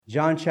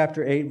John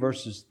chapter 8,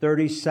 verses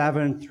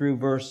 37 through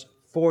verse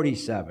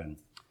 47.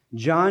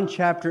 John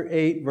chapter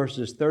 8,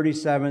 verses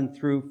 37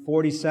 through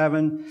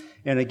 47.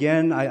 And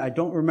again, I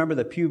don't remember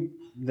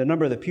the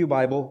number of the Pew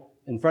Bible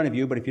in front of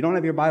you, but if you don't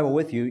have your Bible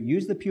with you,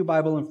 use the Pew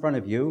Bible in front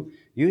of you.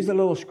 Use the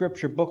little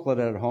scripture booklet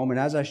at home. And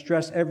as I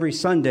stress every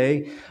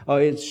Sunday,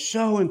 it's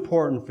so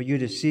important for you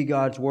to see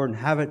God's Word and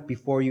have it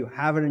before you,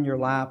 have it in your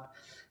lap,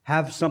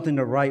 have something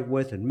to write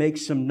with and make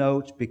some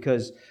notes,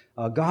 because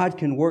God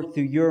can work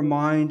through your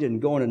mind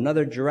and go in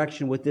another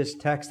direction with this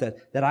text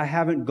that I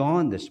haven't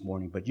gone this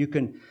morning. But you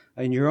can,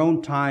 in your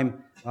own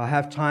time,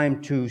 have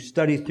time to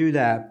study through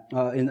that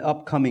in the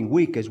upcoming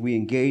week as we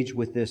engage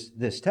with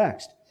this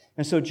text.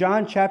 And so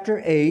John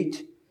chapter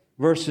 8,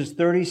 verses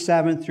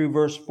 37 through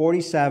verse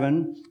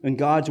 47, and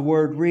God's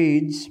Word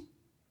reads,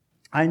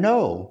 I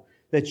know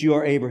that you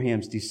are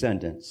Abraham's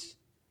descendants,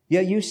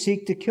 yet you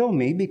seek to kill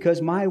me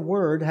because my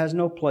word has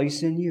no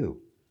place in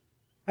you.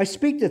 I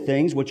speak the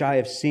things which I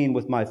have seen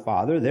with my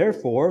father,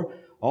 therefore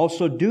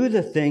also do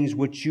the things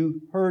which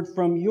you heard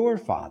from your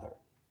father.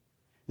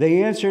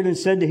 They answered and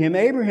said to him,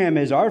 Abraham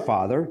is our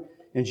father.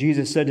 And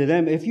Jesus said to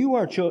them, if you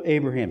are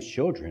Abraham's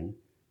children,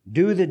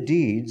 do the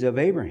deeds of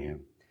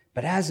Abraham.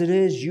 But as it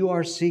is, you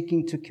are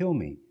seeking to kill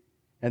me,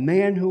 a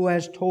man who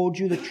has told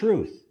you the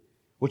truth,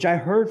 which I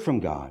heard from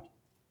God.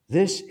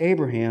 This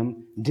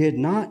Abraham did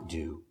not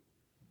do.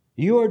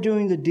 You are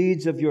doing the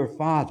deeds of your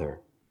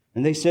father.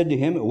 And they said to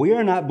him, we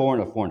are not born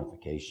of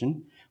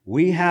fornication.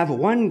 We have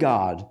one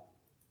God.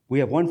 We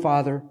have one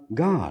Father,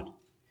 God.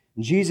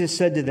 And Jesus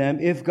said to them,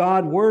 if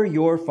God were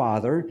your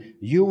Father,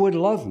 you would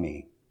love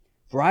me.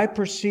 For I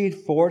proceed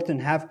forth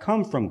and have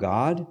come from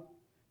God.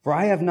 For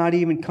I have not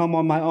even come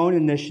on my own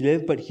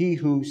initiative, but he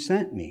who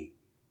sent me.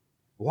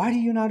 Why do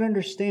you not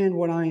understand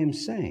what I am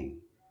saying?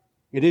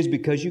 It is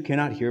because you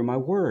cannot hear my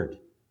word.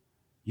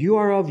 You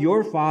are of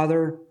your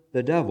father,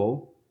 the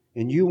devil,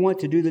 and you want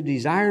to do the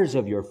desires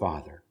of your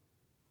father.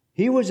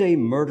 He was a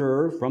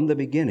murderer from the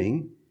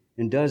beginning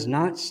and does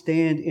not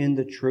stand in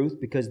the truth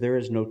because there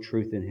is no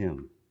truth in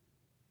him.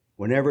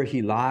 Whenever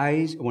he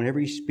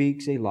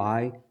speaks a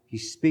lie, he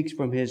speaks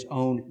from his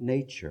own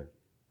nature.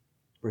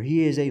 For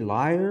he is a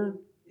liar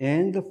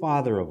and the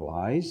father of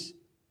lies.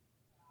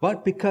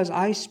 But because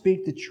I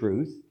speak the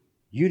truth,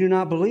 you do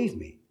not believe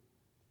me.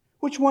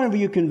 Which one of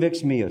you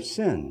convicts me of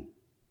sin?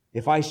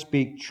 If I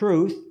speak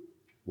truth,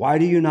 why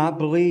do you not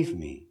believe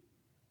me?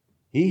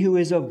 He who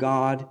is of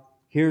God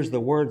hears the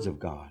words of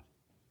God.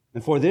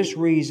 And for this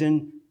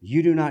reason,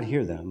 you do not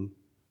hear them,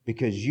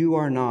 because you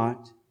are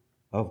not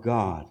of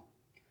God.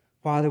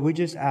 Father, we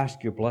just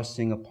ask your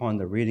blessing upon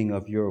the reading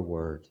of your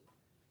word.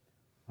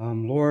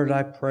 Lord,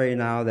 I pray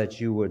now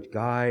that you would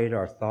guide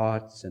our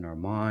thoughts and our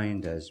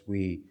mind as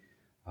we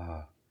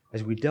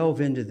delve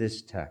into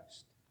this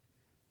text.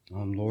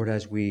 Lord,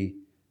 as we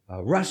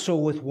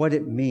wrestle with what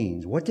it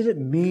means. What did it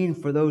mean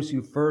for those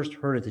who first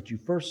heard it, that you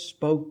first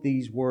spoke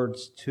these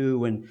words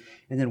to? And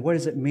then what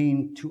does it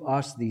mean to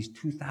us these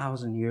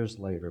 2,000 years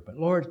later? But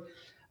Lord,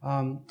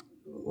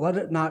 let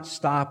it not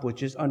stop with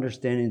just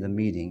understanding the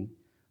meaning.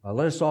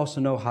 Let us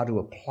also know how to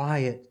apply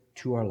it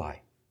to our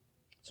life.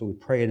 So we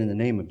pray it in the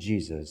name of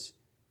Jesus.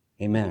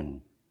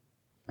 Amen.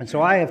 And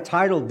so I have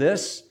titled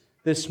this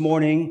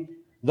morning,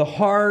 The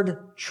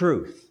Hard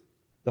Truth.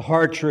 The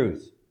Hard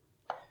Truth.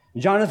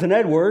 Jonathan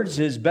Edwards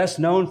is best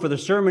known for the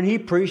sermon he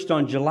preached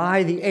on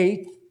July the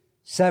 8th,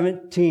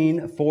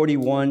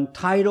 1741,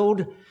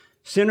 titled,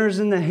 Sinners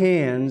in the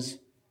Hands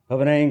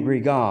of an Angry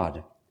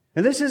God.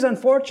 And this is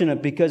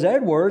unfortunate because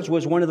Edwards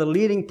was one of the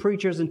leading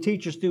preachers and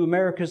teachers through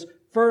America's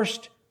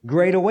first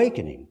Great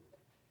Awakening.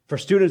 For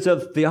students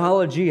of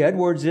theology,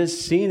 Edwards is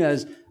seen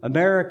as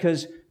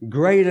America's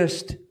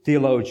greatest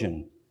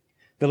theologian.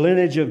 The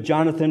lineage of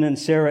Jonathan and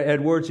Sarah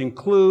Edwards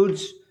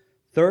includes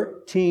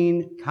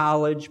 13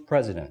 college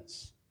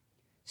presidents,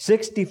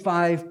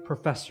 65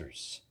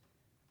 professors,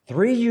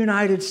 3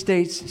 United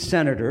States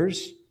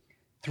senators,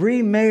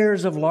 3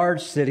 mayors of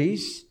large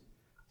cities,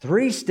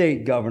 3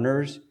 state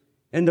governors,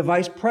 and the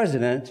vice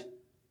president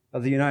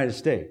of the United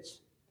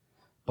States.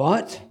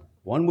 But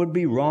one would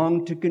be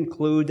wrong to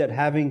conclude that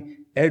having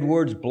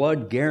Edwards'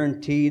 blood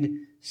guaranteed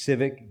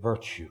civic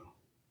virtue.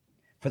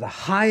 For the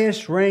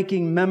highest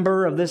ranking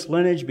member of this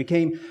lineage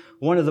became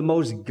one of the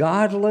most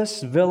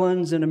godless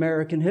villains in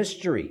American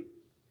history.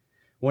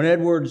 When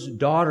Edwards'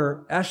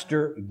 daughter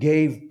Esther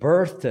gave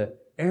birth to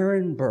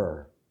Aaron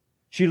Burr,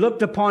 she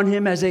looked upon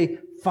him as a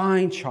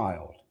fine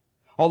child.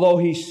 Although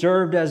he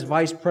served as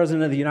vice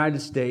president of the United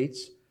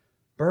States,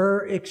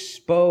 Burr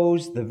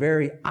exposed the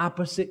very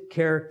opposite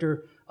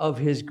character of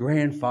his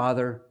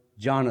grandfather,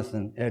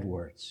 Jonathan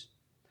Edwards.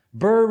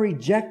 Burr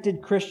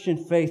rejected Christian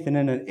faith, and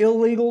in an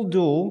illegal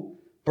duel,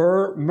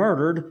 Burr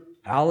murdered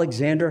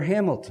Alexander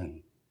Hamilton.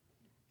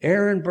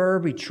 Aaron Burr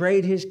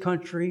betrayed his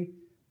country,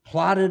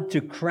 plotted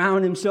to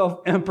crown himself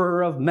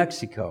Emperor of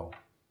Mexico.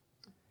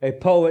 A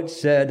poet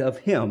said of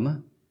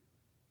him,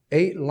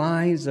 8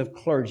 lines of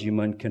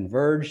clergymen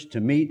converged to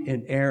meet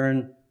in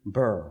Aaron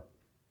Burr.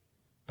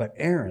 But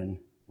Aaron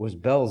was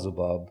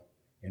Beelzebub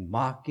in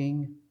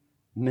mocking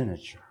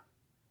miniature.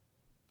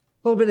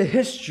 A little bit of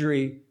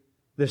history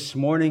this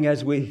morning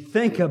as we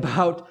think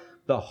about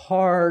the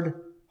hard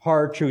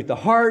truth. The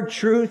hard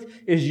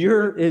truth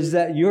is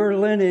that your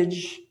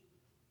lineage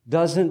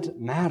doesn't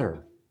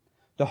matter.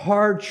 The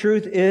hard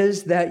truth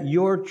is that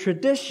your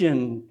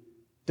tradition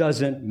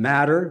doesn't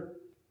matter.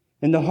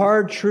 And the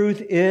hard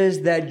truth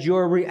is that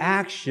your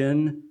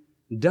reaction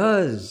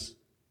does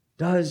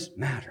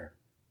matter.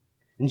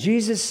 And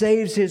Jesus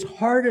saves his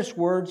hardest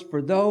words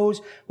for those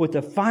with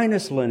the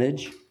finest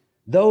lineage,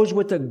 those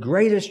with the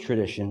greatest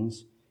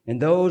traditions,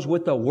 and those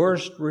with the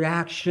worst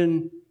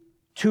reaction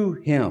to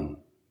him.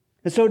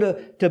 And so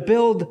to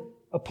build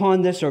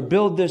upon this or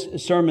build this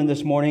sermon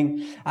this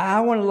morning,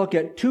 I want to look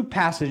at two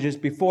passages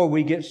before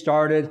we get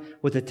started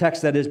with the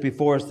text that is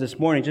before us this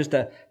morning, just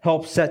to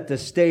help set the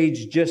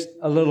stage just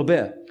a little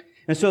bit.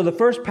 And so the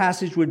first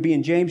passage would be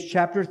in James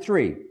chapter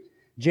 3.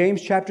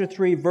 James chapter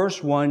 3,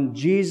 verse 1,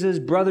 Jesus'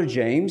 brother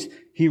James,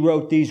 he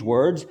wrote these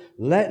words,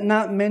 "Let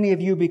not many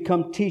of you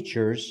become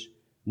teachers,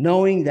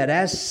 knowing that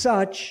as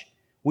such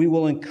we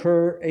will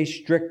incur a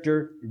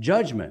stricter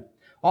judgment."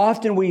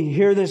 Often we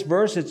hear this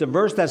verse. It's a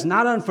verse that's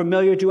not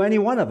unfamiliar to any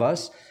one of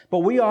us, but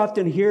we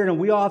often hear it and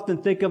we often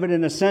think of it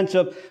in the sense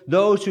of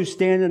those who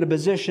stand in a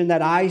position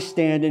that I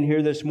stand in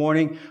here this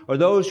morning, or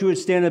those who would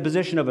stand in a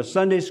position of a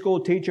Sunday school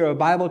teacher, or a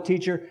Bible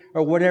teacher,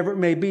 or whatever it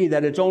may be,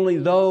 that it's only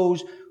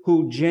those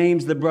who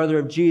James, the brother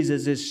of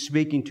Jesus, is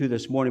speaking to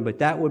this morning. But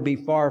that would be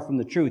far from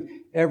the truth.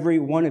 Every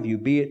one of you,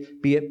 be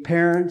it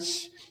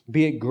parents,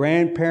 be it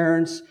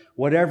grandparents,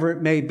 whatever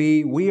it may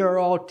be, we are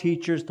all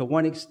teachers to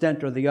one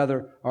extent or the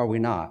other, are we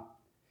not?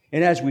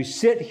 And as we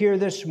sit here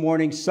this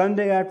morning,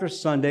 Sunday after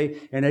Sunday,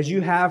 and as you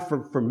have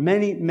for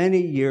many,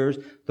 many years,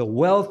 the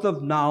wealth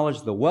of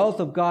knowledge, the wealth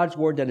of God's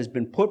Word that has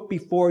been put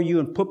before you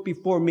and put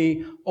before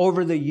me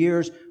over the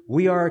years,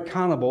 we are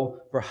accountable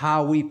for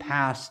how we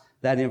pass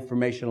that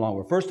information along.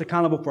 We're first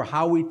accountable for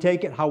how we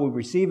take it, how we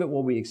receive it,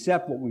 what we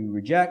accept, what we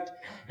reject,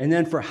 and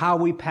then for how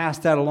we pass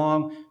that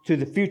along to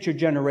the future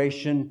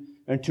generation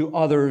and to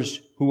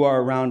others who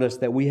are around us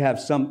that we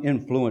have some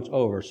influence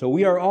over. So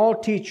we are all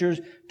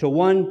teachers to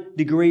one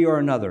degree or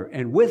another.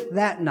 And with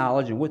that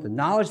knowledge and with the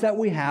knowledge that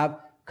we have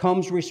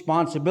comes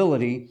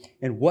responsibility.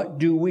 And what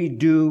do we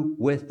do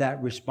with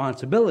that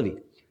responsibility?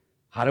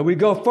 How do we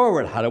go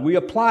forward? How do we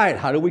apply it?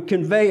 How do we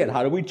convey it?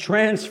 How do we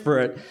transfer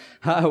it?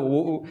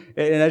 And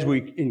as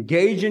we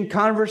engage in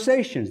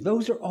conversations,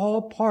 those are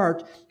all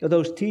part of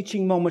those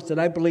teaching moments that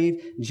I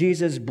believe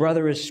Jesus'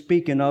 brother is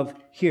speaking of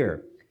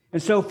here.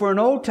 And so for an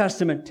Old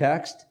Testament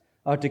text,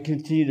 to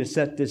continue to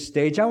set this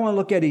stage, I want to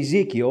look at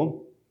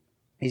Ezekiel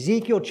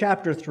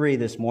chapter 3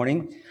 this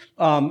morning.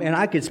 And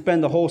I could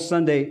spend the whole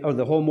Sunday or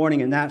the whole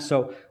morning in that,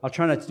 so I'll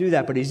try not to do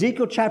that. But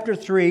Ezekiel chapter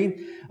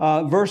 3,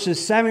 verses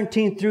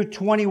 17 through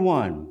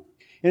 21.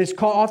 And it's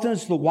called, often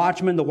it's the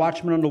watchman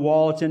on the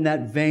wall. It's in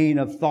that vein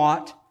of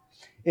thought.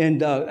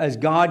 And as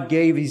God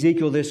gave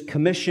Ezekiel this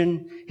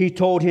commission, he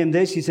told him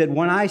this. He said,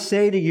 "When I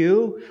say to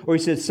you," or he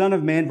said, "Son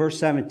of man," verse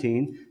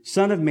 17,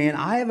 "Son of man,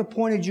 I have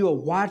appointed you a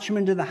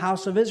watchman to the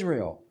house of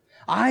Israel.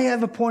 I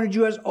have appointed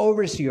you as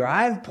overseer.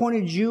 I have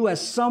appointed you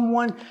as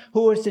someone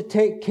who is to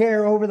take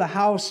care over the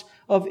house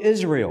of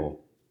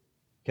Israel."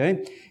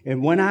 Okay?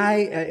 And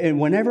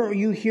whenever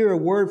you hear a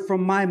word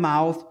from my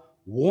mouth,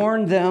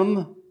 warn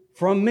them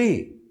from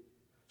me.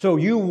 So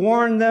you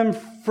warn them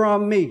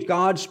from me.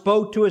 God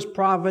spoke to his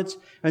prophets,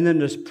 and then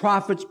his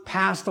prophets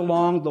passed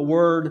along the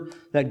word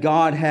that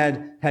God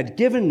had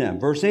given them.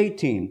 Verse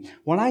 18,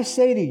 "When I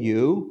say to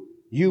you,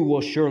 you will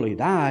surely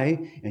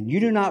die, and you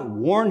do not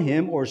warn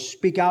him or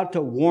speak out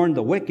to warn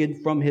the wicked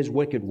from his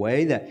wicked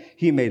way, that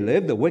he may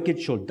live. The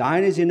wicked shall die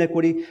in his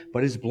iniquity,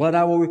 but his blood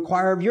I will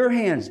require of your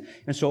hands."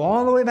 And so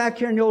all the way back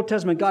here in the Old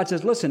Testament, God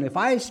says, listen, if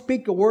I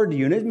speak a word to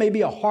you, and it may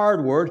be a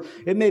hard word,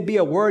 it may be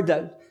a word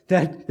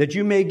that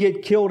you may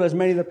get killed as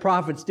many of the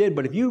prophets did,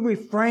 but if you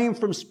refrain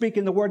from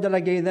speaking the word that I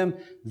gave them,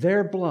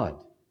 their blood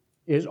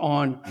is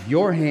on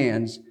your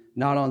hands,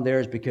 not on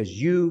theirs,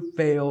 because you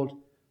failed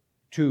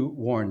to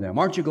warn them.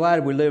 Aren't you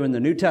glad we live in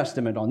the New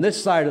Testament on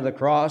this side of the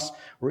cross,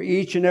 where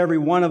each and every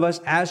one of us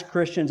as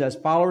Christians, as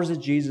followers of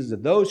Jesus,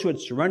 of those who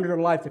had surrendered their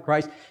life to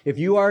Christ, if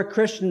you are a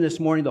Christian this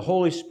morning, the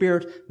Holy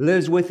Spirit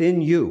lives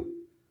within you.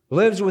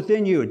 Lives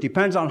within you. It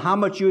depends on how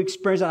much you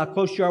experience, how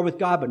close you are with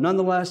God, but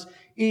nonetheless,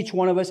 each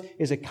one of us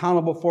is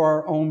accountable for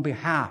our own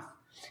behalf.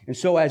 And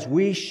so as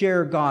we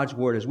share God's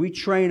word, as we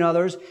train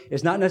others,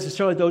 it's not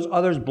necessarily those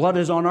others' blood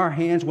is on our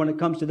hands when it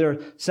comes to their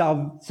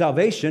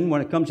salvation,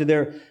 when it comes to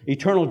their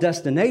eternal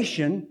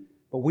destination,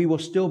 but we will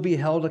still be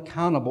held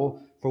accountable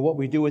for what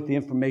we do with the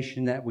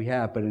information that we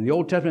have. But in the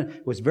Old Testament,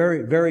 it was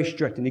very, very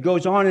strict. And he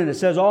goes on and it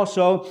says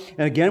also,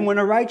 and again, when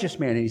a righteous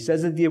man, and he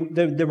says that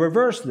the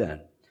reverse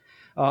then.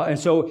 And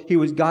so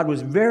God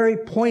was very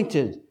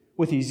pointed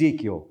with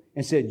Ezekiel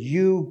and said,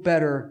 you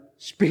better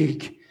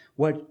speak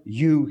what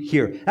you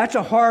hear. That's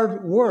a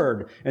hard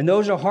word. And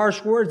those are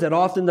harsh words that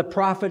often the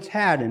prophets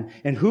had.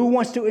 And who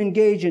wants to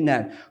engage in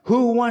that?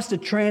 Who wants to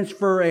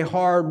transfer a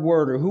hard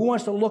word? Or who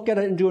wants to look at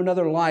it into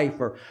another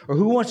life? Or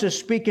who wants to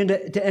speak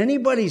to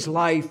anybody's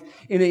life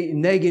in a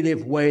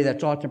negative way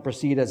that's often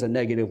perceived as a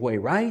negative way,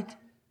 right?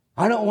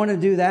 I don't want to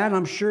do that.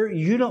 I'm sure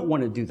you don't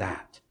want to do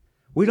that.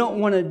 We don't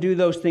want to do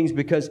those things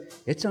because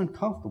it's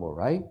uncomfortable,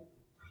 right?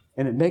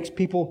 And it makes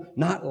people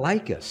not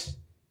like us.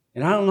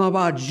 And I don't know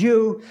about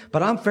you,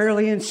 but I'm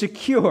fairly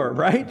insecure,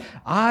 right?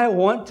 I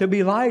want to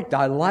be liked.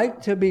 I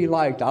like to be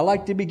liked. I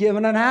like to be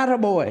given an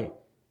attaboy.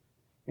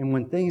 And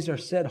when things are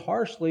said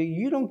harshly,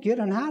 you don't get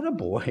an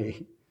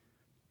attaboy.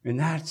 And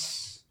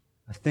that's,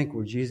 I think,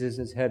 where Jesus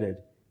is headed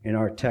in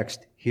our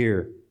text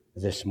here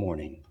this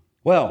morning.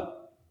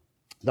 Well,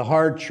 the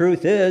hard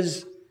truth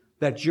is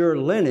that your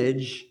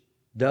lineage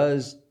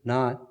does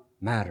not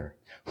matter.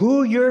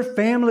 Who your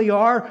family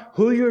are,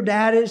 who your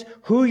dad is,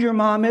 who your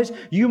mom is.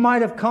 You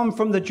might have come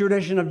from the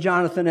tradition of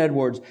Jonathan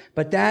Edwards,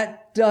 but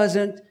that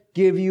doesn't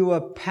give you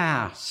a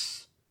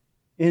pass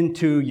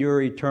into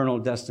your eternal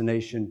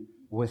destination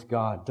with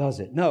God, does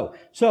it? No.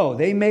 So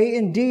they may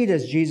indeed,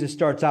 as Jesus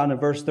starts out in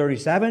verse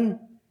 37,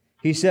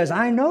 he says,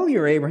 I know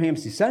you're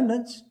Abraham's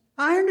descendants.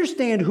 I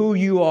understand who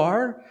you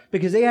are,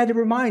 because they had to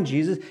remind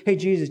Jesus, hey,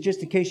 Jesus,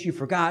 just in case you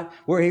forgot,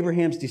 we're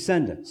Abraham's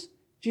descendants.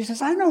 Jesus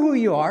says, I know who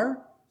you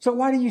are. So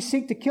why do you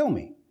seek to kill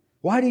me?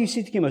 Why do you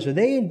seek to kill me? So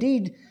they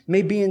indeed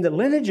may be in the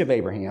lineage of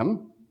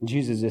Abraham,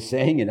 Jesus is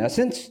saying in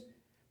essence,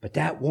 but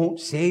that won't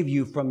save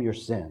you from your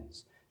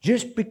sins.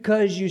 Just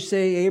because you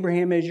say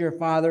Abraham is your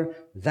father,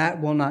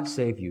 that will not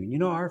save you. You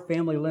know, our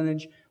family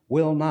lineage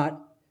will not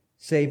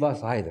save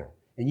us either.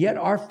 And yet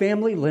our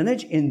family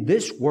lineage in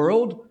this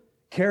world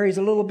carries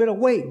a little bit of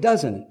weight,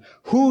 doesn't it?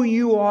 Who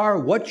you are,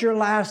 what your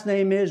last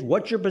name is,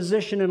 what your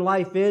position in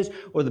life is,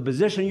 or the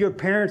position your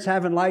parents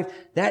have in life,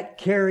 that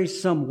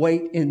carries some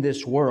weight in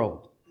this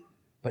world.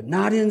 But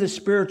not in the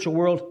spiritual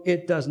world.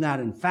 It does not.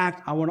 In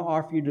fact, I want to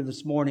offer you to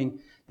this morning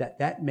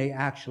that may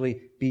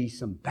actually be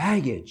some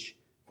baggage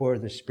for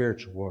the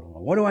spiritual world.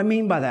 What do I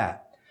mean by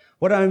that?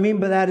 What I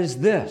mean by that is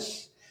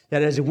this,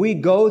 that as we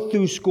go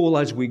through school,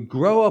 as we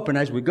grow up, and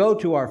as we go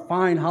to our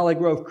fine Holly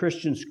Grove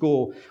Christian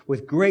school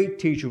with great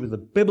teachers, with a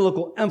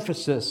biblical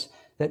emphasis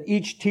that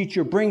each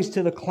teacher brings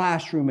to the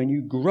classroom, and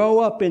you grow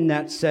up in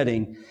that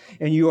setting,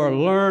 and you are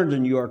learned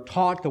and you are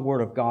taught the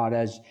Word of God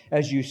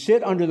as you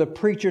sit under the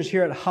preachers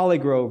here at Holly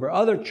Grove or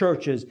other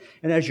churches,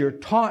 and as you're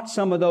taught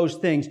some of those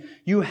things,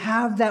 you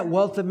have that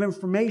wealth of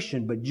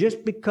information. But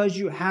just because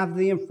you have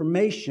the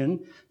information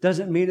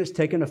doesn't mean it's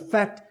taken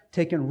effect,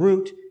 taken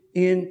root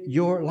in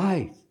your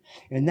life.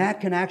 And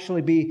that can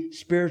actually be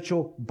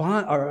spiritual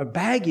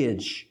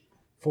baggage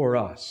for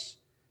us.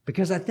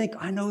 Because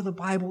I know the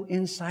Bible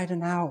inside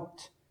and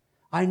out.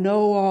 I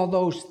know all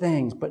those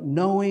things, but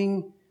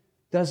knowing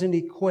doesn't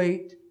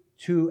equate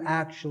to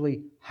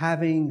actually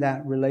having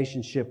that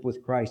relationship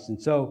with Christ.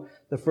 And so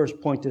the first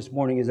point this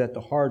morning is that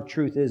the hard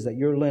truth is that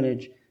your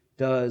lineage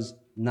does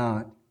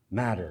not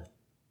matter.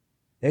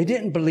 They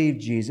didn't believe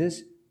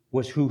Jesus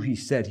was who he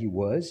said he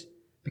was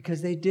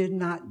because they did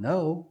not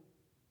know.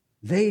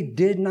 They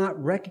did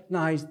not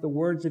recognize the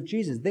words of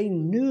Jesus. They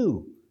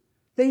knew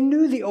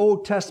the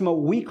Old Testament,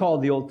 we call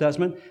the Old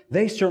Testament.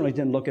 They certainly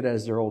didn't look at it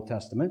as their Old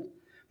Testament.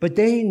 But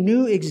they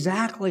knew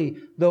exactly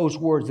those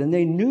words, and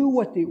they knew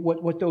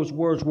what those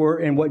words were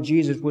and what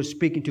Jesus was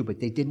speaking to, but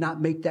they did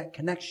not make that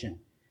connection.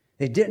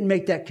 They didn't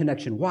make that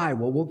connection. Why?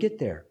 Well, we'll get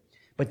there.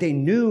 But they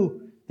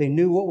knew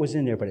what was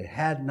in there, but it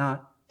had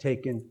not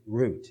taken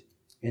root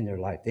in their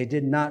life. They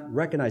did not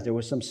recognize there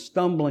was some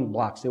stumbling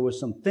blocks. There was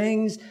some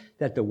things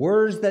that the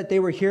words that they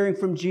were hearing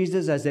from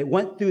Jesus as they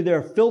went through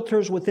their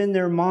filters within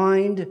their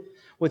mind,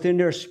 within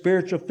their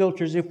spiritual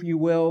filters, if you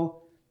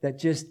will, that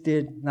just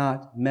did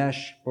not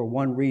mesh for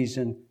one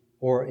reason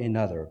or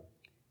another.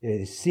 They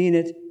had seen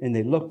it and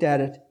they looked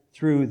at it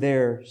through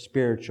their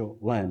spiritual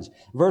lens.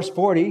 Verse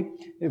 40,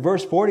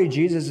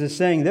 Jesus is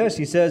saying this.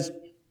 He says,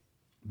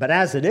 "But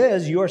as it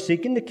is, you are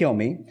seeking to kill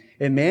me,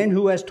 a man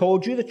who has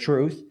told you the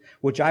truth,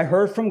 which I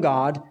heard from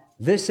God.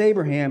 This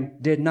Abraham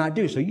did not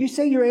do." So you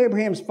say you're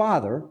Abraham's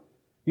father.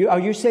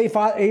 You say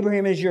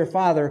Abraham is your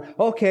father.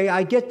 Okay,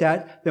 I get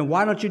that. Then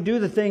why don't you do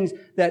the things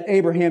that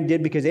Abraham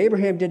did? Because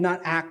Abraham did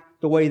not act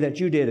the way that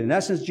you did. In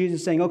essence,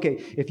 Jesus is saying,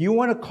 okay, if you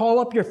want to call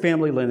up your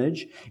family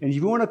lineage, and if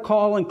you want to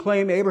call and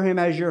claim Abraham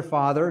as your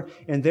father,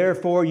 and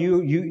therefore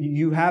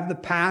you have the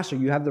pass, or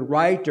you have the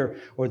right,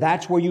 or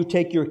that's where you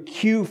take your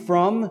cue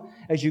from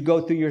as you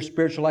go through your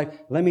spiritual life,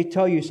 let me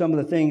tell you some of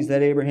the things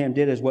that Abraham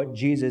did is what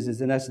Jesus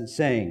is in essence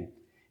saying.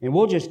 And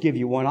we'll just give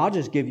you one. I'll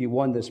just give you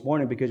one this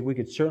morning because we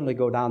could certainly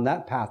go down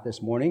that path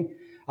this morning.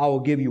 I will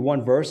give you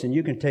one verse, and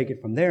you can take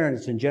it from there, and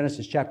it's in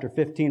Genesis chapter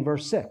 15,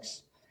 verse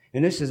 6.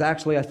 And this is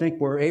actually, I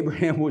think, where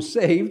Abraham was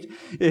saved,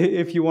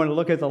 if you want to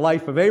look at the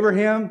life of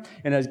Abraham.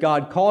 And as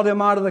God called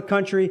him out of the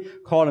country,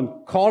 called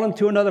him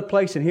to another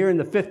place. And here in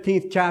the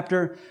 15th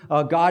chapter,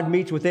 God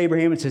meets with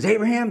Abraham and says,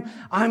 Abraham,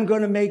 I'm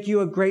going to make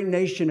you a great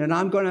nation,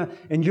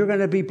 and you're going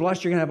to be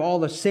blessed. You're going to have all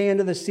the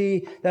sand of the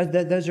sea.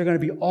 Those are going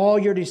to be all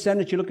your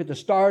descendants. You look at the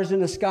stars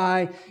in the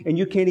sky, and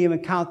you can't even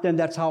count them.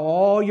 That's how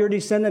all your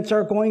descendants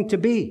are going to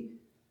be.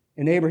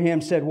 And Abraham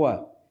said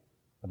what?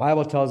 The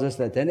Bible tells us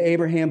that then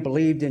Abraham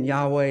believed in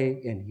Yahweh,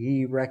 and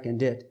he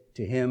reckoned it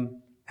to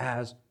him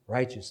as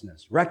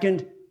righteousness.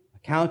 Reckoned,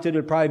 accounted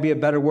would probably be a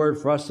better word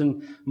for us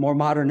in more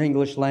modern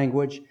English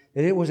language.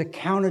 That it was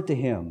accounted to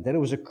him, that it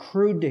was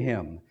accrued to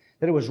him,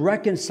 that it was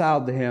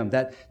reconciled to him,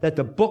 that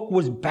the book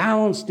was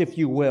balanced, if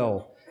you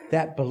will,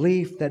 that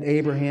belief that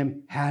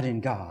Abraham had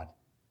in God.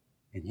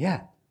 And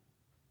yet,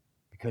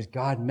 because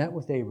God met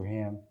with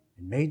Abraham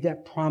and made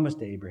that promise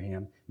to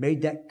Abraham,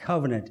 made that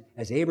covenant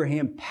as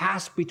Abraham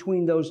passed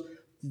between those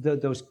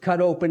cut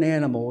open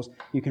animals.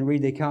 You can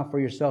read the account for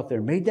yourself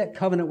there. Made that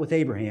covenant with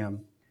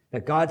Abraham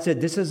that God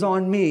said, this is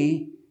on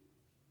me.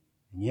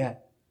 And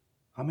yet,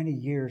 how many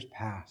years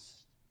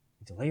passed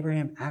until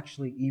Abraham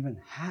actually even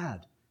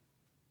had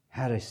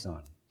a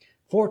son?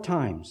 4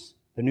 times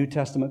the New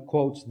Testament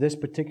quotes this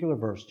particular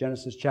verse,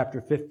 Genesis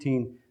chapter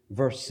 15,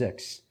 verse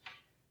 6.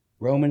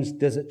 Romans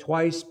does it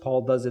twice.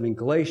 Paul does it in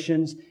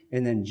Galatians.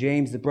 And then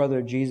James, the brother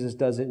of Jesus,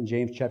 does it in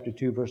James chapter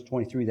 2, verse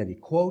 23, that he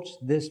quotes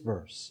this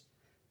verse.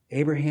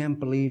 Abraham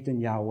believed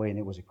in Yahweh, and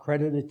it was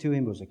accredited to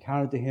him, it was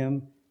accounted to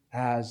him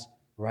as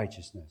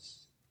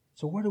righteousness.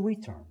 So where do we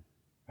turn,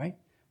 right?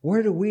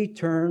 Where do we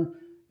turn,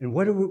 and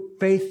what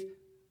faith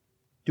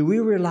do we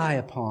rely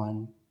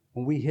upon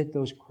when we hit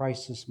those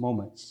crisis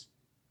moments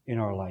in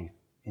our life,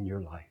 in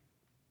your life?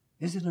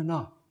 Is it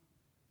enough?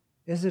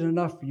 Is it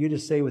enough for you to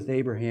say with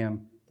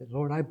Abraham, that,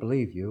 Lord, I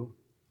believe you.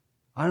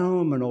 I know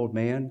I'm an old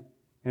man,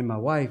 and my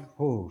wife,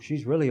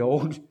 she's really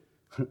old,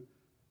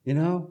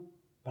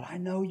 but I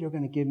know you're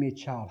going to give me a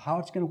child. How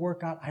it's going to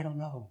work out, I don't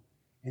know.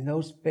 In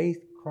those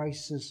faith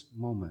crisis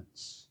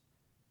moments,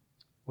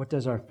 what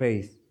does our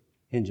faith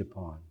hinge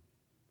upon?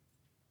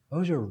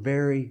 Those are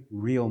very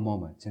real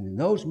moments. And in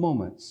those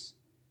moments,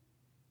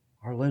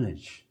 our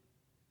lineage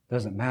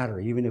doesn't matter,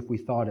 even if we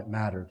thought it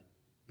mattered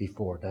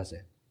before, does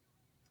it?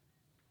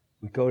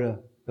 We go to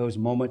those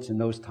moments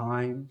and those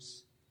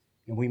times,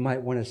 and we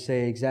might want to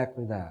say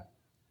exactly that.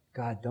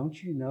 God,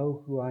 don't you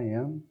know who I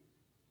am?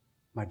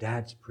 My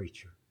dad's a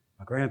preacher.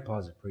 My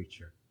grandpa's a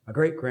preacher. My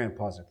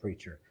great-grandpa's a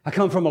preacher. I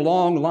come from a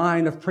long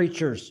line of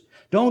preachers.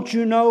 Don't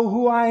you know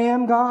who I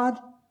am, God?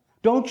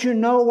 Don't you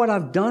know what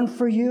I've done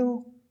for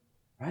you?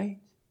 Right?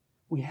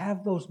 We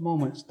have those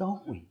moments,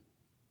 don't we?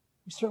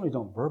 We certainly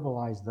don't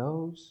verbalize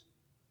those,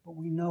 but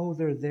we know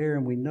they're there,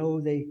 and we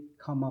know they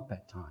come up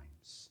at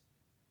times.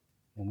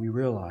 And we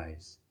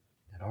realize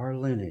that our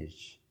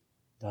lineage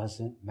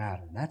doesn't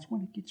matter. And that's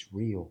when it gets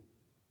real.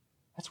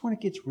 That's when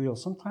it gets real.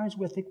 Sometimes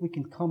we think we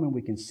can come and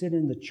we can sit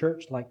in the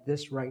church like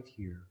this right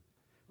here.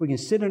 We can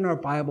sit in our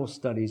Bible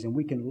studies and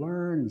we can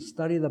learn and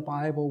study the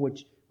Bible,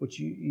 which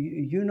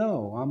you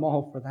know, I'm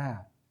all for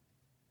that.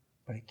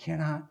 But it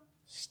cannot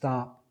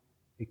stop.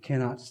 It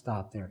cannot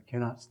stop there. It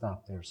cannot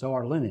stop there. So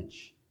our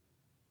lineage,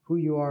 who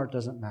you are,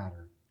 doesn't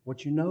matter.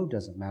 What you know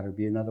doesn't matter, would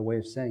be another way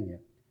of saying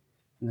it.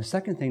 And the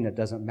second thing that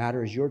doesn't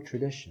matter is your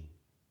tradition.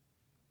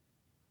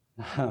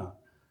 Now,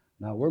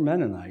 we're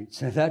Mennonites.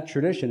 That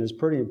tradition is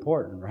pretty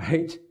important,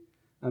 right?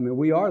 I mean,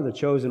 we are the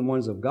chosen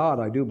ones of God,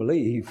 I do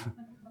believe.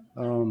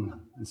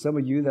 And some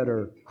of you that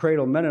are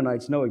cradle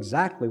Mennonites know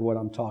exactly what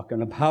I'm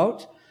talking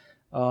about,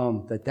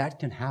 that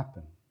can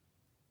happen.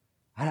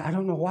 I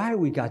don't know why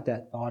we got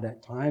that thought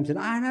at times. And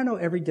I know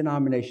every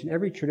denomination,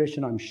 every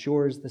tradition, I'm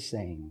sure, is the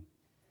same.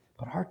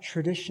 But our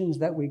traditions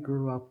that we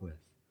grew up with.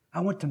 I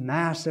went to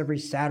Mass every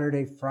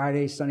Saturday,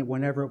 Friday, Sunday,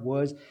 whenever it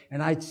was,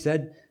 and I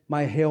said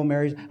my Hail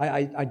Marys.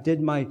 I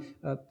did my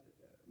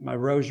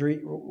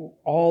rosary,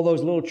 all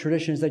those little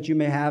traditions that you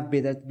may have, be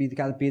it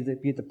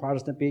the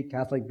Protestant, be it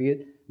Catholic, be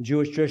it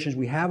Jewish traditions.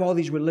 We have all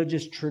these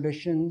religious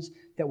traditions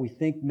that we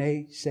think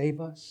may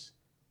save us.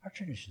 Our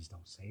traditions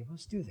don't save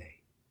us, do they?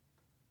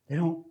 They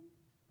don't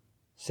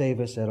save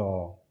us at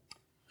all.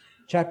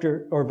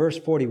 Verse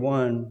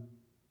 41,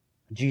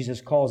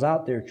 Jesus calls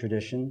out their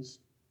traditions.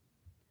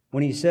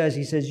 When he says,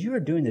 you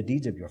are doing the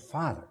deeds of your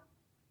father.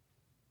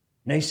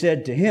 And they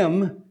said to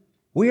him,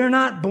 we are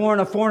not born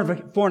of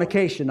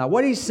fornication. Now,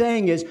 what he's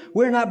saying is,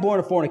 we're not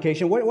born of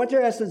fornication. What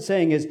they're essentially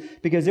saying is,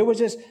 because there was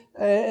this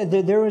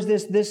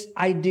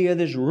idea,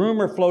 this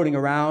rumor floating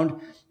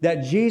around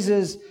that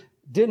Jesus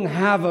didn't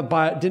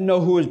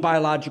know who his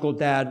biological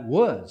dad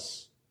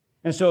was.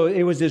 And so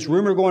it was this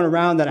rumor going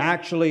around that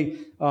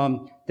actually,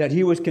 that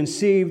he was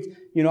conceived,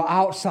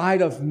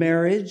 outside of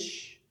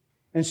marriage.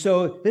 And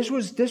so this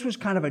was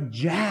kind of a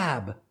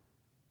jab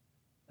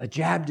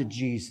to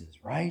Jesus,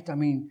 right? I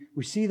mean,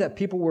 we see that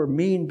people were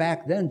mean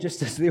back then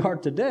just as they are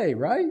today,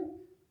 right?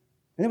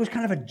 And it was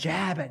kind of a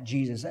jab at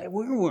Jesus. Hey,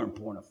 we weren't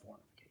born of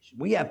fornication.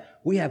 We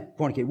have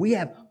fornication. We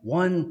have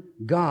one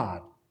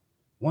God.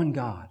 One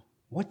God.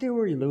 What they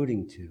were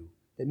alluding to,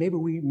 that maybe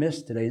we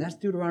missed today, and that's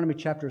Deuteronomy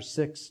chapter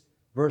 6,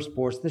 verse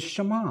 4. It's the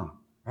Shema,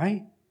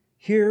 right?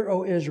 Hear,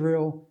 O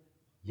Israel,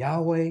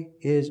 Yahweh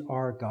is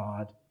our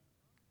God.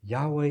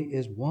 Yahweh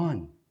is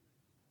one.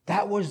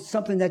 That was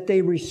something that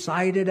they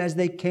recited as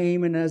they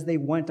came and as they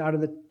went out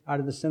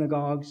of the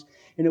synagogues.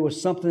 And it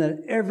was something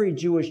that every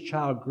Jewish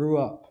child grew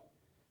up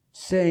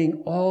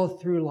saying all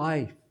through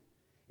life.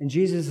 And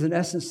Jesus is in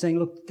essence saying,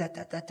 look,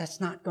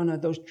 that's not gonna,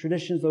 those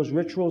traditions, those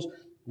rituals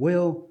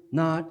will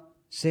not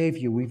save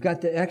you. We've got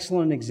the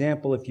excellent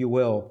example, if you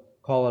will,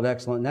 call it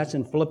excellent. And that's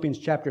in Philippians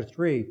chapter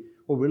 3,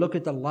 where we look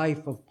at the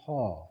life of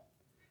Paul.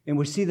 And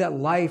we see that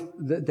life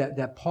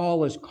that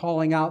Paul is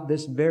calling out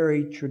this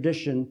very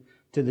tradition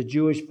to the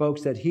Jewish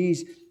folks that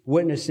he's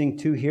witnessing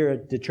to here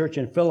at the church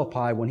in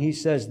Philippi. When he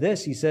says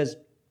this, he says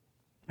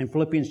in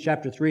Philippians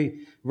chapter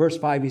 3, verse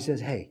 5, he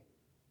says,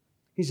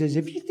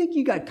 if you think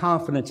you got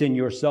confidence in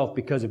yourself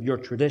because of your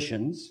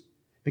traditions,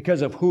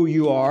 because of who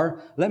you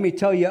are, let me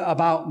tell you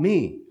about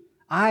me.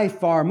 I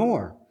far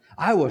more.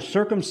 I was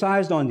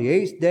circumcised on the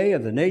 8th day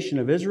of the nation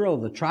of Israel,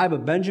 of the tribe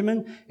of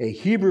Benjamin, a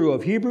Hebrew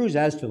of Hebrews,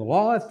 as to the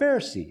law, a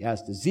Pharisee,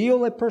 as to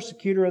zeal, a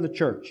persecutor of the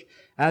church,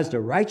 as to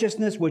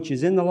righteousness which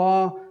is in the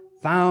law,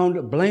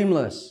 found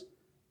blameless.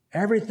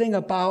 Everything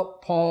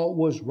about Paul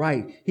was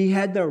right. He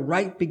had the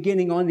right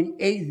beginning. On the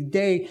 8th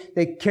day,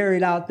 they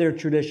carried out their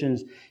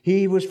traditions.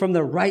 He was from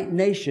the right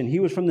nation. He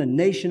was from the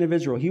nation of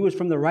Israel. He was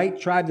from the right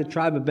tribe, the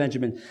tribe of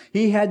Benjamin.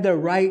 He had the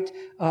right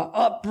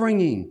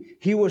upbringing.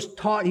 He was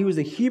taught. He was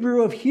a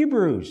Hebrew of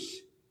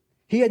Hebrews.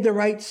 He had the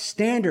right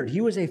standard.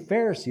 He was a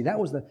Pharisee. That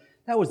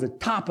was the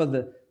top of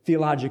the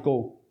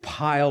theological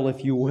pile,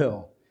 if you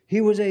will.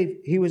 He was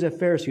a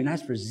Pharisee. And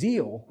as for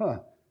zeal,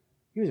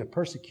 he was a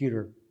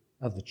persecutor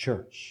of the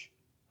church.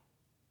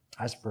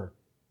 As for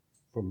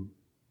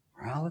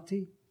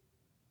morality,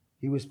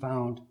 he was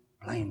found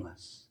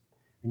blameless.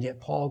 And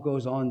yet Paul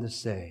goes on to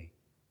say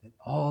that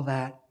all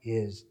that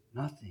is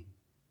nothing.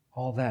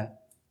 All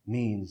that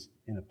means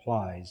and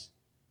applies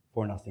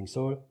for nothing.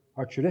 So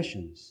our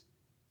traditions,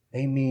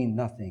 they mean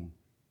nothing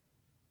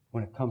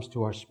when it comes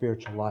to our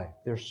spiritual life.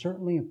 They're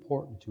certainly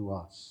important to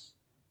us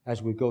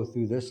as we go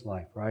through this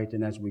life, right?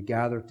 And as we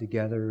gather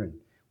together and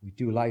we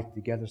do life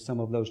together, some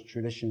of those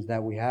traditions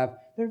that we have,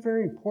 they're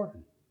very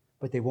important,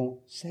 but they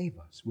won't save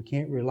us. We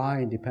can't rely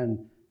and depend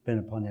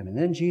upon them. And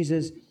then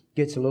Jesus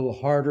gets a little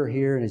harder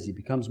here, and as he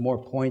becomes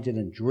more pointed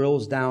and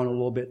drills down a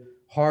little bit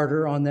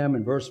harder on them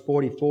in verse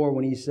 44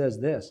 when he says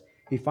this,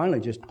 he finally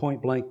just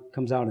point blank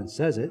comes out and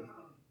says it.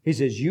 He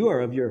says, you are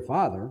of your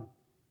father,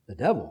 the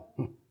devil.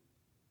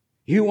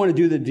 You want to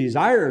do the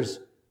desires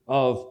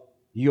of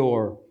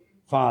your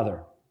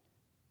father.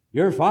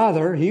 Your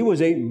father, he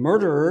was a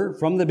murderer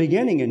from the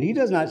beginning, and he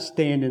does not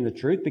stand in the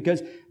truth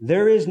because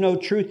there is no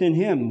truth in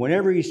him.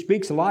 Whenever he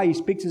speaks a lie, he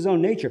speaks his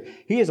own nature.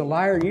 He is a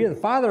liar, and you're the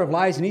father of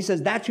lies, and he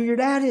says that's who your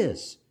dad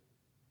is.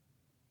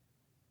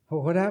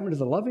 Well, what happened to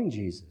the loving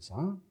Jesus,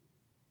 huh?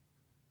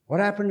 What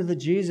happened to the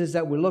Jesus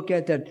that we look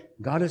at that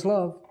God is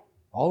love,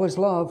 all is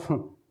love?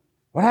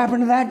 What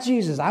happened to that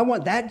Jesus? I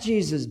want that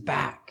Jesus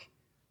back.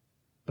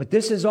 But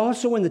this is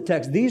also in the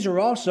text. These are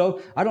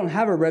also, I don't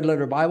have a red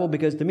letter Bible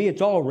because to me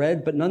it's all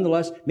red, but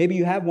nonetheless, maybe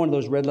you have one of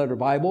those red letter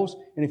Bibles.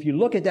 And if you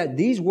look at that,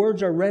 these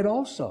words are red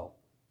also.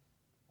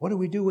 What do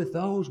we do with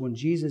those when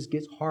Jesus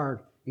gets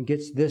hard and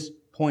gets this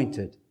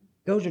pointed?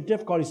 Those are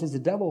difficult. He says the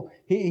devil,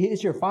 he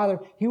is your father.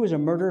 He was a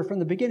murderer from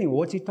the beginning. Well,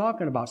 what's he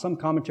talking about? Some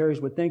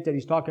commentaries would think that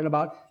he's talking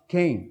about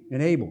Cain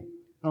and Abel.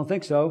 I don't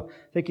think so.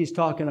 I think he's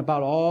talking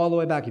about all the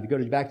way back. If you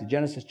go back to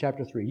Genesis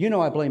chapter 3. You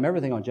know I blame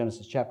everything on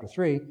Genesis chapter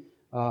 3.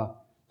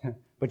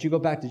 But you go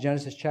back to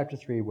Genesis chapter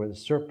 3 where the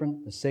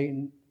serpent, the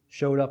Satan,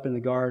 showed up in the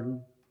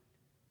garden.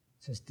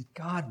 It says, did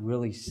God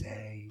really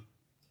say?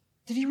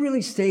 Did he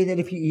really say that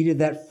if you eat of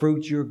that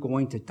fruit, you're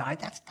going to die?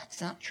 That's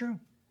not true.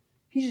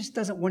 He just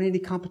doesn't want any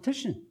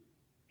competition.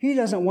 He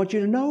doesn't want you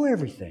to know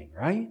everything,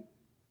 right?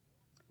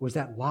 It was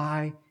that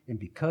lie, and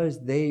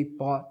because they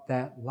bought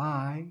that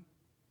lie,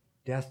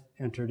 death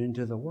entered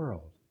into the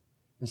world.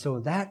 And so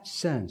in that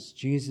sense,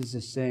 Jesus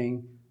is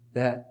saying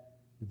that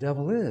the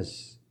devil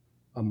is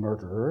a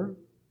murderer,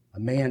 a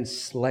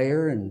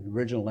man-slayer in the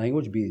original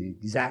language would be the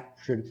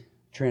exact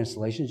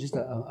translation, just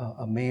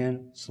a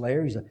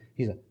man-slayer.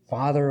 He's a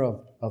father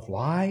of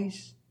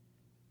lies.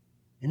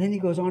 And then he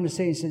goes on to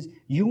say, he says,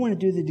 you want to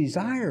do the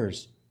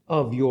desires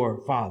of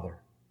your father.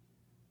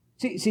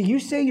 See, you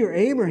say you're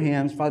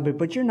Abraham's father,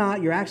 but you're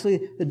not. You're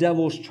actually the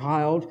devil's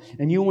child,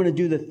 and you want to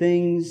do the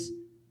things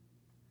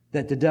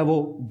that the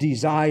devil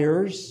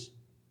desires.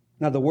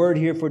 Now, the word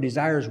here for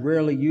desire is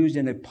rarely used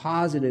in a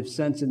positive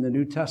sense in the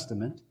New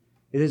Testament.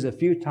 It is a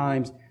few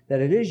times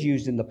that it is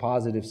used in the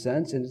positive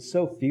sense, and it's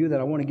so few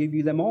that I want to give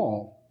you them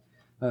all.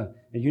 And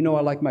you know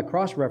I like my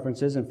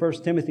cross-references. In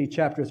 1 Timothy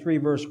chapter 3,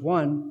 verse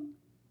 1,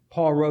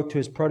 Paul wrote to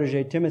his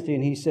protege Timothy,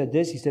 and he said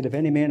this. He said, if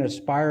any man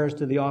aspires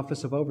to the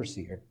office of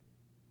overseer,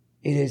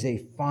 it is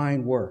a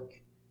fine work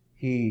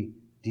he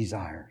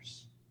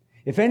desires.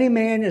 If any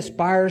man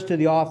aspires to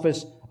the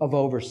office of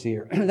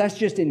overseer. That's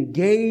just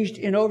engaged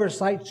in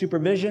oversight,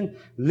 supervision,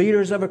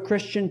 leaders of a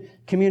Christian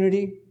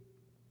community.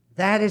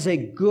 That is a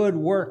good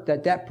work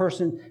that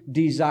person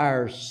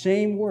desires.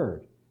 Same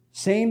word,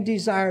 same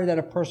desire that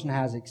a person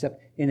has,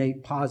 except in a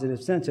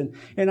positive sense.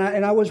 And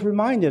I was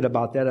reminded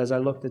about that as I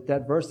looked at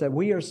that verse, that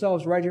we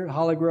ourselves right here at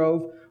Holly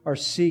Grove are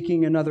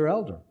seeking another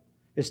elder.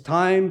 It's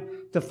time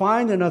to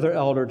find another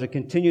elder to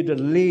continue to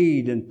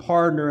lead and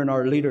partner in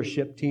our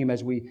leadership team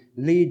as we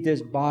lead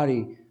this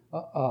body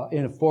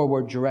in a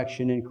forward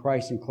direction in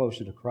Christ and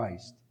closer to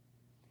Christ.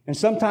 And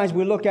sometimes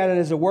we look at it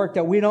as a work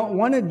that we don't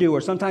want to do,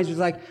 or sometimes it's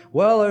like,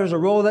 well, there's a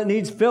role that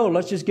needs filled.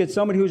 Let's just get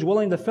somebody who's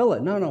willing to fill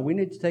it. No, we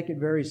need to take it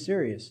very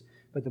serious.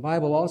 But the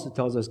Bible also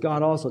tells us,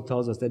 God also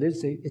tells us that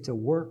it's a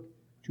work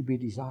to be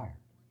desired.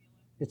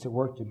 It's a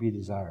work to be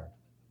desired.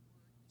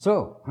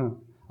 So,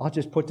 I'll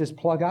just put this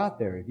plug out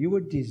there. If you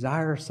would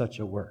desire such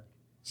a work,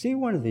 see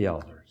one of the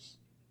elders.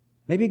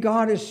 Maybe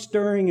God is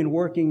stirring and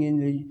working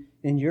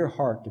in your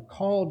heart to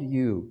call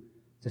you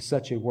to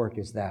such a work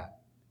as that.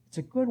 It's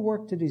a good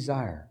work to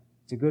desire.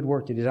 It's a good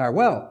work to desire.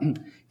 Well,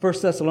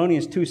 1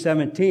 Thessalonians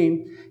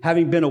 2:17,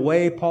 having been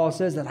away, Paul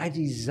says that I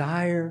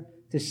desire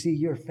to see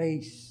your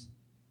face.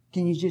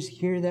 Can you just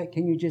hear that?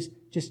 Can you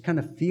just kind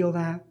of feel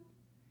that?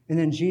 And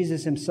then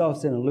Jesus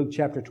himself said in Luke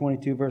chapter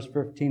 22, verse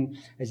 15,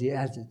 as he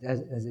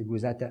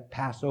was at that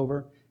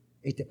Passover,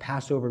 ate the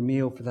Passover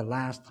meal for the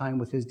last time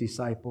with his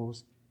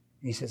disciples.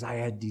 And he says, I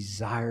had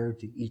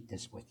desired to eat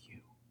this with you.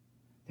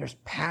 There's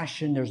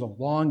passion, there's a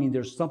longing,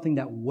 there's something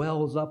that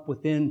wells up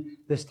within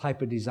this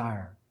type of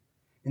desire.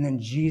 And then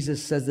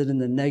Jesus says it in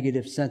the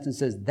negative sense and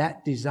says,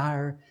 that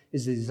desire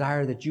is the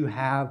desire that you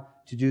have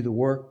to do the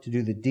work, to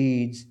do the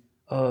deeds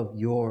of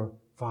your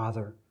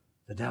father,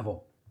 the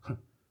devil.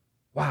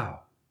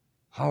 Wow.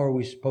 How are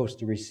we supposed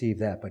to receive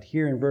that? But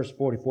here in verse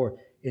 44,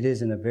 it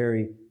is in a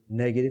very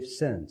negative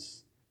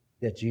sense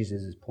that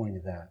Jesus is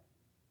pointing that.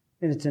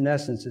 And it's in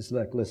essence, it's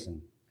like,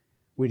 listen,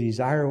 we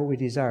desire what we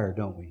desire,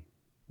 don't we?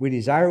 We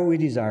desire what we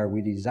desire.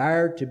 We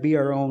desire to be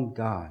our own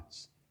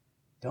gods.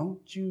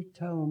 Don't you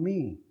tell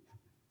me,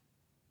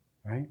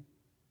 right?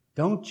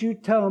 Don't you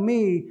tell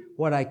me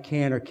what I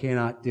can or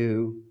cannot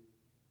do.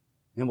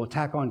 And we'll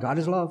tack on God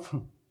is love.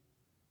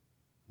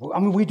 I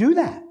mean, we do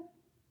that,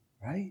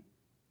 right?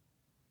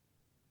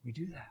 We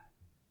do that.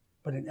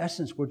 But in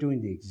essence, we're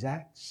doing the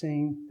exact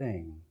same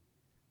thing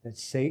that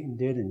Satan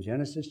did in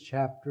Genesis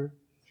chapter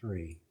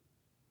 3.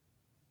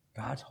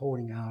 God's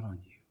holding out on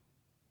you.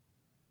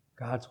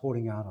 God's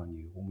holding out on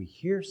you. When we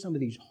hear some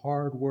of these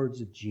hard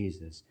words of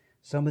Jesus,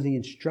 some of the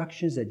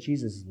instructions that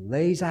Jesus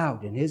lays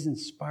out in His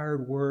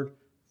inspired word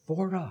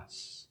for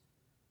us,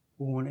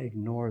 we want to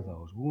ignore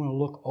those. We want to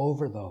look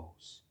over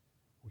those.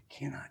 We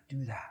cannot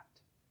do that.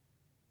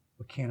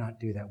 We cannot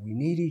do that. We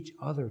need each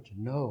other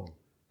to know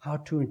how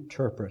to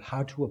interpret,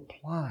 how to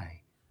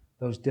apply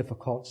those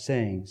difficult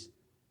sayings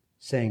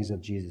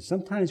of Jesus.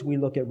 Sometimes we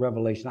look at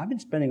Revelation. I've been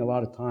spending a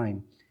lot of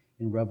time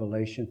in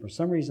Revelation. For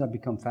some reason, I've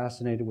become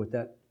fascinated with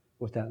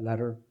that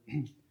letter.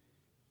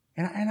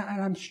 And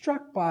I'm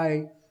struck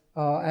by,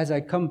 as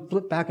I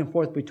flip back and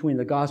forth between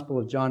the Gospel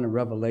of John and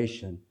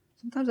Revelation,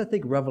 sometimes I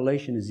think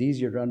Revelation is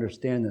easier to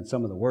understand than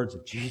some of the words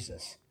of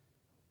Jesus.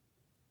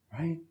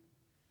 Right?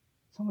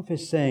 Some of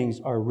His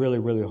sayings are really,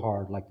 really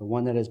hard, like the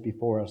one that is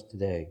before us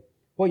today.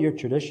 Well, your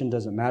tradition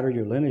doesn't matter,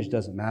 your lineage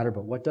doesn't matter,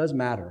 but what does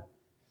matter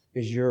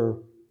is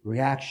your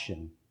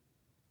reaction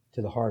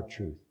to the hard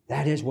truth.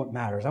 That is what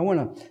matters. I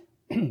want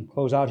to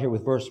close out here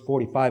with verse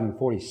 45 and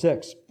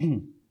 46.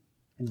 In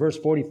verse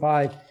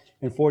 45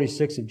 and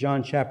 46 of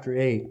John chapter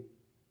 8,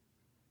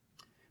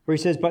 where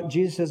he says, but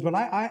Jesus says, but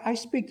I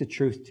speak the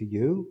truth to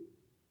you,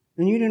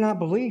 and you do not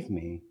believe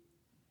me.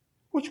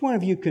 Which one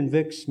of you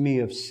convicts me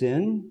of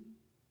sin?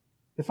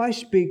 If I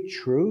speak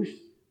truth,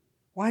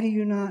 why do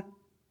you not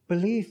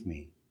believe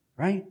me?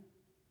 Right?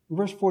 In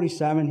verse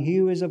 47, he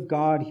who is of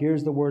God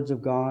hears the words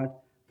of God.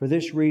 For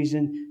this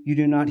reason, you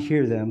do not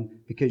hear them,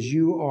 because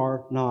you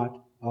are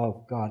not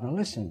of God. Now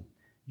listen,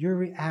 your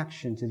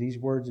reaction to these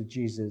words of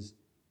Jesus,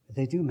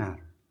 they do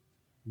matter.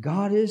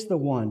 God is the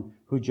one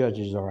who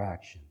judges our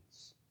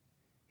actions.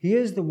 He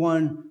is the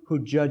one who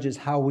judges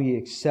how we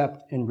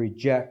accept and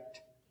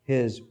reject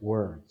His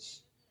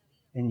words.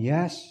 And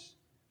yes,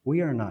 we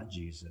are not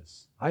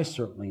Jesus. I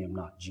certainly am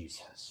not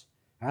Jesus.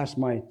 Ask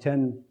my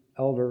 10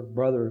 elder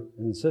brothers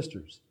and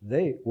sisters.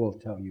 They will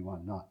tell you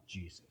I'm not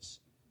Jesus.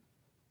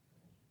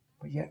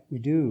 But yet we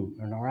do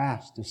and are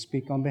asked to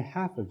speak on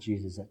behalf of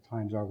Jesus at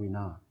times, are we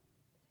not?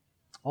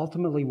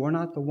 Ultimately, we're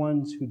not the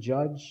ones who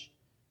judge,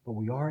 but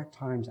we are at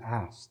times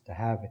asked to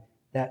have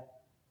that,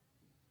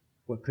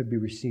 what could be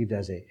received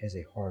as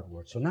a hard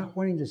word. So not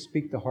wanting to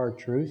speak the hard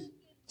truth,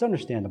 it's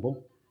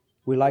understandable.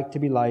 We like to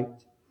be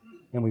liked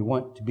and we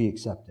want to be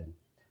accepted.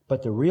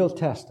 But the real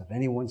test of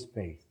anyone's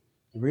faith,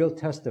 the real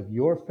test of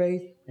your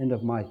faith and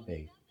of my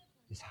faith,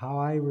 is how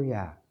I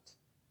react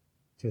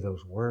to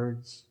those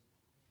words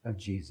of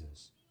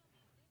Jesus.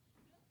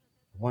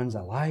 The ones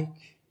I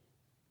like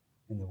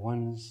and the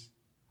ones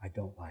I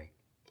don't like.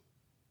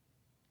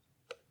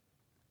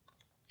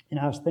 And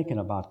I was thinking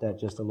about that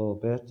just a little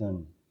bit,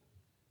 and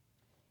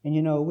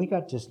And we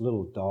got this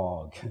little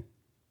dog,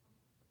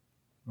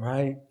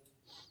 right?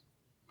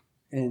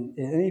 And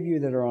any of you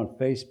that are on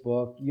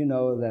Facebook, you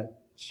know that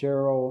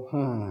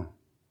Cheryl,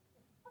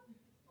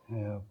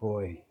 oh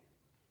boy,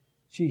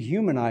 she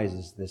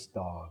humanizes this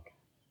dog.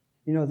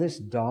 This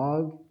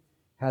dog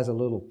has a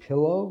little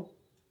pillow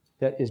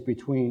that is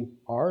between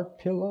our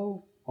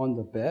pillow on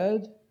the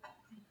bed,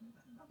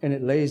 and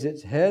it lays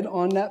its head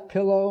on that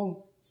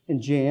pillow.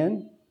 And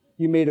Jan,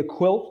 you made a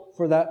quilt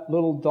for that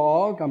little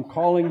dog. I'm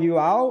calling you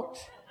out.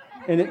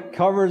 And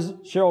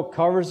Cheryl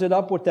covers it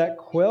up with that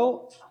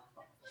quilt.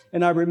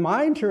 And I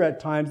remind her at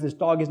times this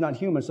dog is not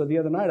human. So the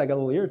other night I got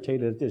a little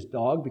irritated at this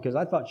dog because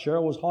I thought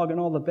Cheryl was hogging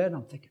all the bed. And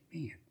I'm thinking,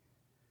 man,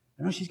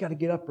 I know she's got to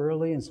get up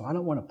early, and so I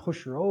don't want to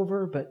push her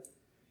over. But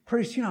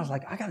pretty soon I was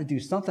like, I got to do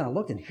something. I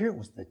looked, and here it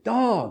was, the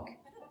dog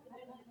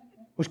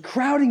was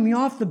crowding me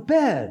off the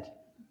bed.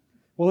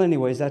 Well,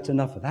 anyways, that's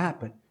enough of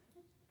that.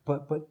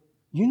 But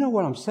you know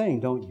what I'm saying,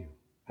 don't you?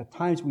 At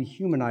times we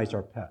humanize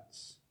our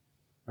pets,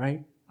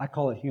 right? I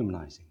call it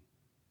humanizing.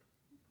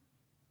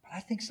 But I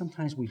think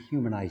sometimes we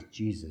humanize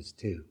Jesus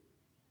too.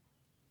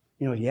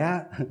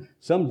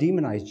 Some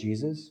demonize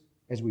Jesus.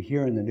 As we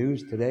hear in the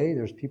news today,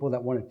 there's people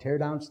that want to tear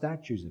down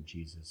statues of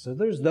Jesus. So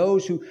there's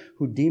those who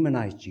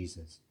demonize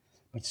Jesus.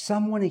 But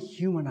some want to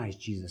humanize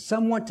Jesus.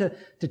 Some want to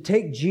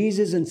take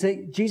Jesus and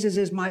say, Jesus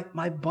is my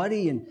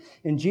buddy,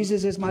 and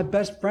Jesus is my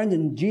best friend,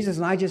 and Jesus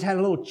and I just had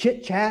a little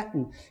chit-chat,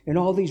 and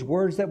all these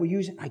words that we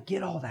use. And I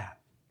get all that.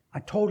 I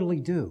totally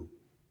do.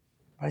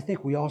 But I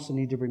think we also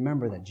need to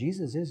remember that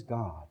Jesus is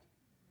God.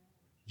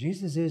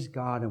 Jesus is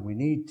God, and we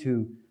need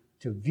to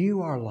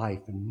view our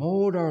life and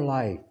mold our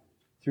life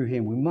through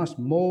Him. We must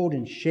mold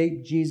and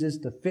shape Jesus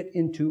to fit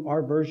into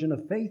our version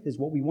of faith is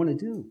what we want to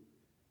do,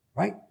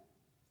 right?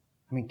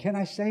 I mean, can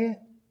I say it?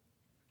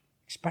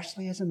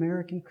 Especially as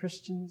American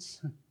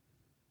Christians,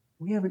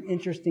 we have an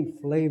interesting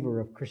flavor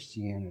of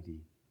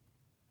Christianity.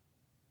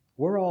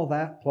 We're all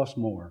that plus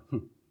more,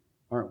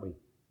 aren't we?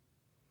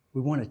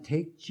 We want to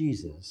take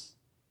Jesus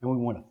and we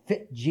want to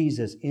fit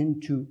Jesus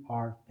into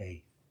our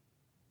faith.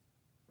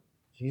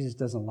 Jesus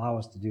doesn't allow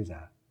us to do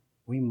that.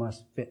 We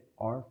must fit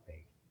our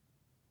faith.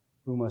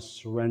 We must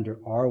surrender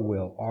our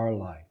will, our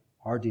life,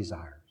 our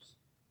desires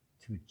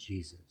to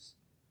Jesus.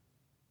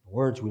 The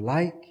words we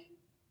like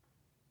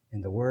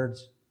and the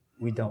words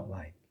we don't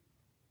like.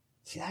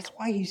 See, that's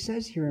why he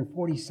says here in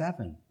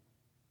 47,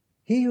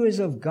 he who is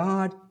of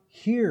God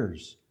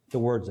hears the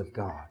words of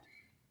God.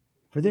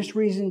 For this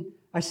reason,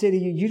 I say to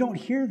you, you don't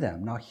hear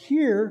them. Now,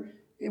 hear,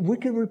 we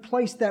could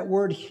replace that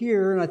word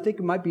hear, and I think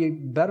it might be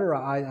better.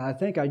 I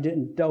think I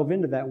didn't delve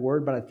into that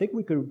word, but I think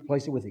we could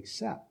replace it with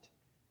accept.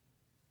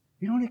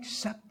 You don't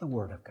accept the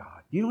Word of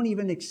God. You don't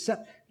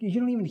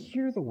even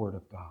hear the Word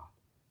of God.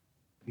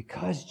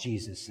 Because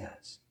Jesus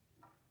says,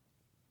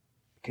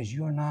 because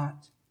you are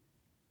not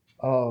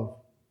of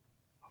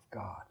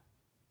God.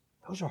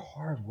 Those are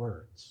hard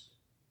words.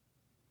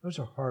 Those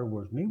are hard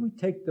words. May we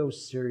take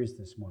those serious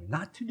this morning.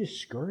 Not to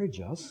discourage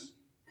us,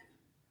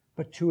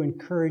 but to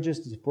encourage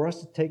us, for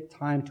us to take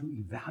time to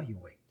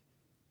evaluate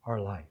our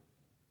life.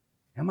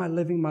 Am I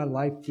living my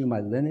life through my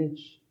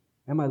lineage?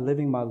 Am I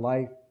living my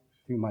life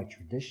through my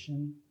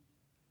tradition?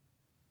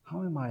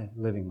 How am I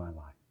living my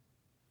life?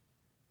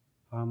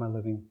 How am I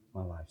living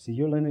my life? See,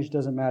 your lineage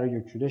doesn't matter.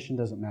 Your tradition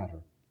doesn't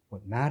matter.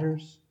 What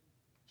matters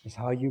is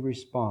how you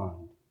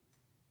respond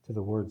to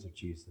the words of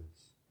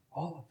Jesus.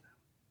 All of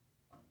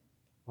them.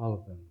 All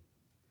of them.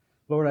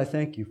 Lord, I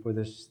thank you for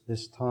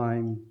this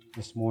time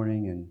this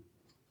morning. And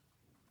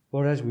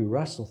Lord, as we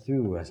wrestle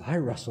through, as I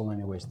wrestle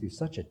anyways, through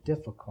such a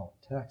difficult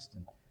text,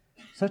 and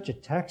such a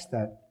text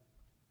that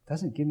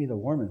doesn't give me the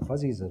warm and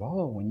fuzzies at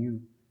all when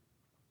you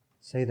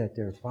say that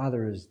their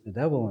father is the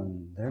devil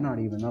and they're not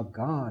even of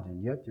God,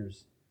 and yet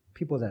there's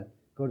people that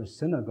go to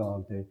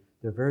synagogue,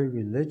 they're very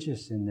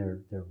religious in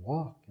their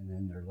walk and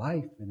in their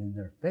life and in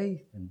their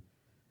faith. And,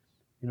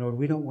 Lord,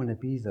 we don't want to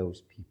be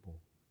those people.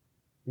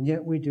 And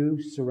yet we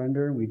do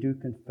surrender and we do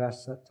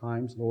confess at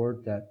times,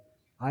 Lord, that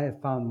I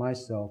have found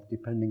myself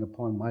depending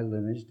upon my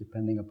lineage,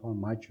 depending upon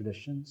my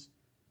traditions.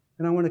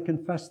 And I want to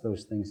confess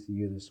those things to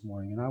you this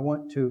morning. And I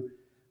want to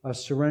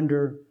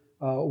surrender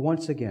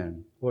once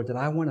again, Lord, that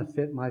I want to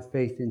fit my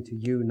faith into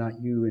you,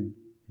 not you into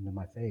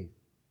my faith.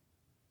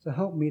 So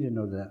help me to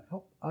know that.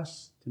 Help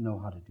us to know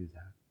how to do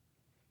that.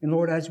 And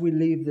Lord, as we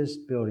leave this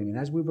building, and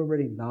as we've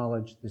already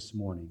acknowledged this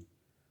morning,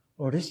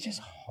 Lord, it's just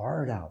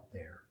hard out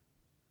there.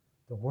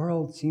 The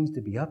world seems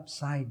to be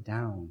upside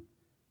down.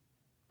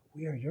 But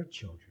we are your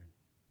children.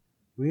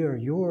 We are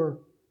your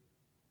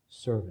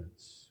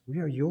servants. We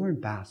are your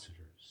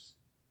ambassadors.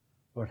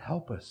 Lord,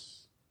 help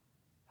us.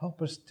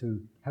 Help us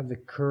to have the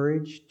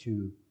courage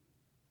to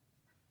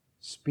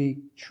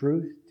speak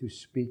truth, to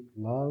speak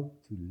love,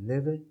 to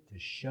live it, to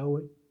show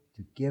it,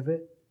 to give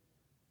it.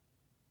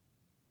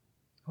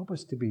 Help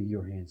us to be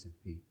your hands and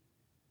feet.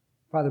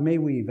 Father, may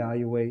we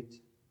evaluate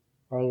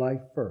our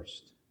life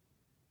first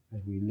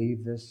as we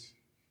leave this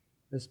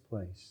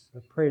place. I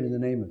pray it in the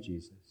name of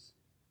Jesus.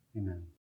 Amen.